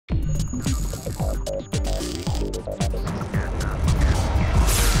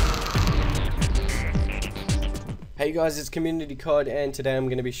Hey guys, it's Community COD, and today I'm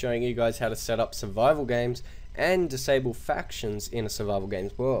going to be showing you guys how to set up survival games and disable factions in a survival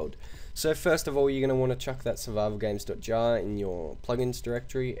games world. So first of all, you're going to want to chuck that survivalgames.jar in your plugins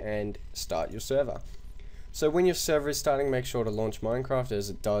directory and start your server. So when your server is starting, make sure to launch Minecraft, as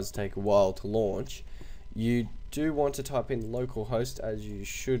it does take a while to launch. You do want to type in localhost, as you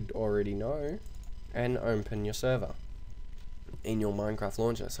should already know, and open your server in your Minecraft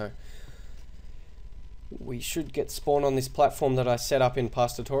launcher. So we should get spawned on this platform that I set up in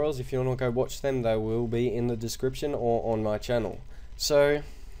past tutorials. If you want to go watch them, they will be in the description or on my channel. So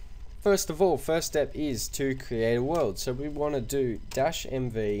first of all, first step is to create a world. So we want to do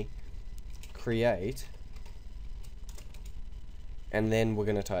 -mv create, and then we're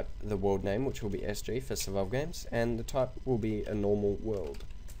going to type the world name, which will be SG for survival games, and the type will be a normal world.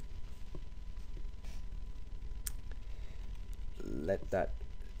 Let that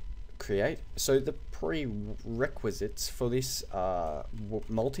create. So the prerequisites for this are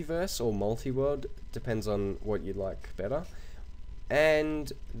multiverse or multi-world, depends on what you like better,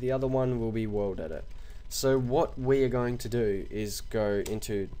 and the other one will be world edit. So what we are going to do is go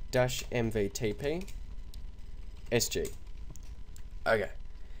into -mvtp sg. Okay,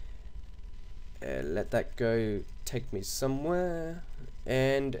 let that go, take me somewhere.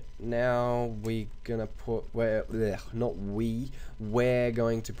 And now we're gonna put, we're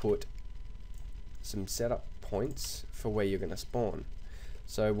going to put some setup points for where you're gonna spawn.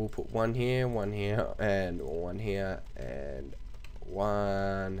 So we'll put one here, and one here, and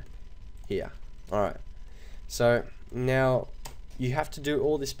one here. Alright, so now you have to do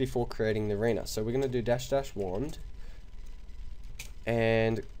all this before creating the arena. So we're gonna do --wand,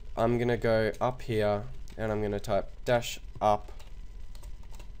 and I'm gonna go up here and I'm gonna type -up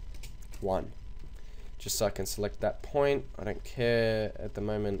 1, just so I can select that point. I don't care at the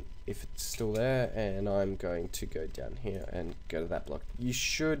moment if it's still there, and I'm going to go down here and go to that block. You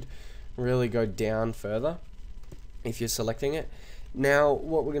should really go down further if you're selecting it. Now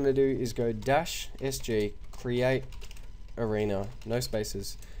what we're going to do is go -sg create arena, no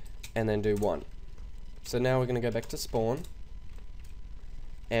spaces, and then do 1. So now we're going to go back to spawn,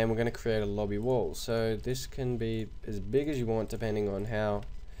 and we're going to create a lobby wall. So this can be as big as you want, depending on how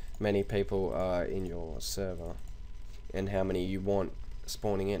many people are in your server and how many you want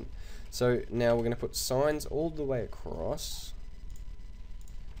spawning in. So now we're going to put signs all the way across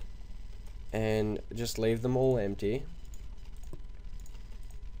and just leave them all empty.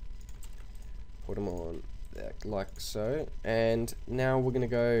 Put them on there, like so, and now we're going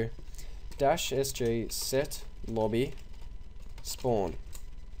to go -sg set lobby spawn.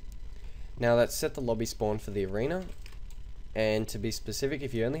 Now that's set the lobby spawn for the arena. And to be specific,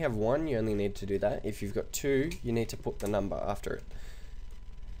 if you only have 1, you only need to do that. If you've got 2, you need to put the number after it.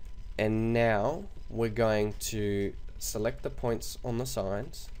 And now we're going to select the points on the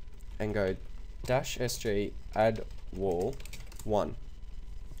signs and go -sg add wall 1.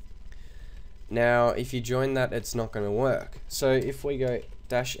 Now if you join that, it's not going to work. So if we go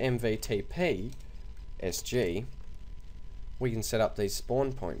 -mvtp sg, we can set up these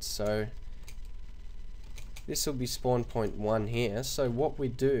spawn points. So this will be spawn point 1 here. So what we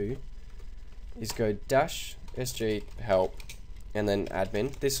do is go -sg help and then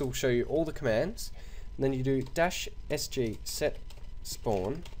admin. This will show you all the commands. And then you do -sg set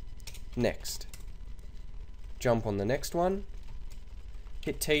spawn next. Jump on the next one.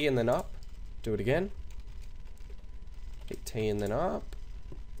 Hit T and then up. Do it again. Hit T and then up.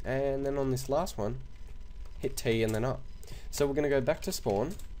 And then on this last one, hit T and then up. So we're going to go back to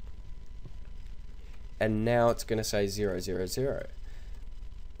spawn. And now it's going to say 0, 0, 0.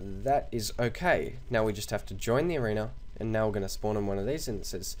 That is okay. Now we just have to join the arena, and now we're going to spawn in one of these, and it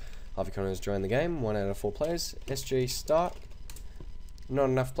says Harvey Connors joined the game, 1 out of 4 players. SG start. Not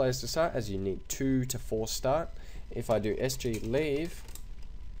enough players to start, as you need 2 to 4 start. If I do SG leave,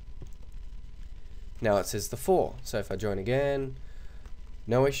 now it says the 4. So if I join again,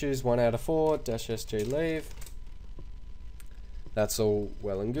 no issues, 1 out of 4, -SG leave. That's all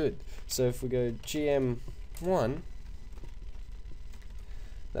well and good. So if we go GM1,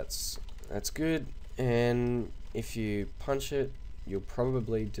 that's good. And if you punch it, you'll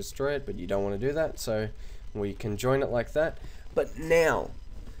probably destroy it, but you don't want to do that. So we can join it like that. But now,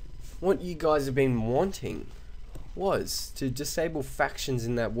 what you guys have been wanting was to disable factions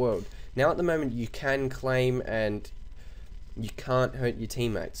in that world. Now at the moment you can claim and you can't hurt your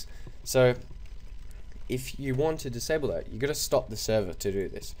teammates. So if you want to disable that, you got to stop the server to do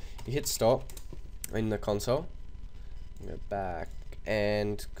this. You hit stop in the console, go back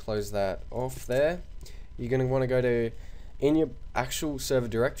and close that off there. You're going to want to go to, in your actual server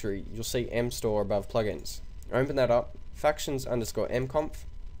directory, you'll see mstore above plugins. Open that up, factions underscore mconf,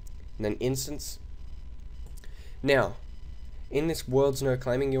 and then instance. Now, in this world's no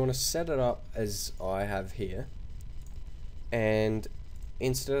claiming, you want to set it up as I have here, and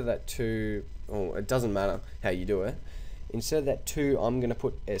instead of that 2, oh, it doesn't matter how you do it, instead of that 2, I'm going to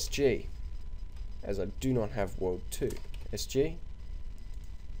put SG, as I do not have world 2, SG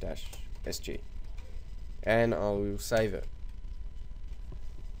dash SG, and I'll save it.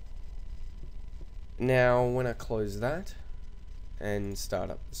 Now when I close that and start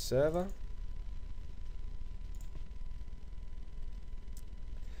up the server,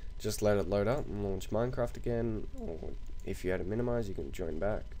 just let it load up and launch Minecraft again, or if you had it minimized you can join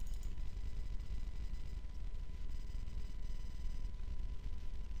back.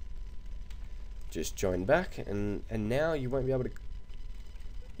 Just join back, and now you won't be able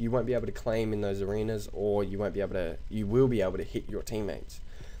to claim in those arenas, or you will be able to hit your teammates.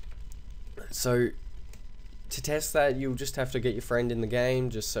 So to test that, you'll just have to get your friend in the game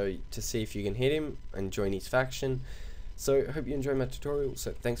just to see if you can hit him and join his faction. So I hope you enjoyed my tutorial.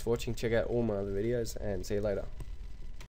 So thanks for watching. Check out all my other videos and see you later.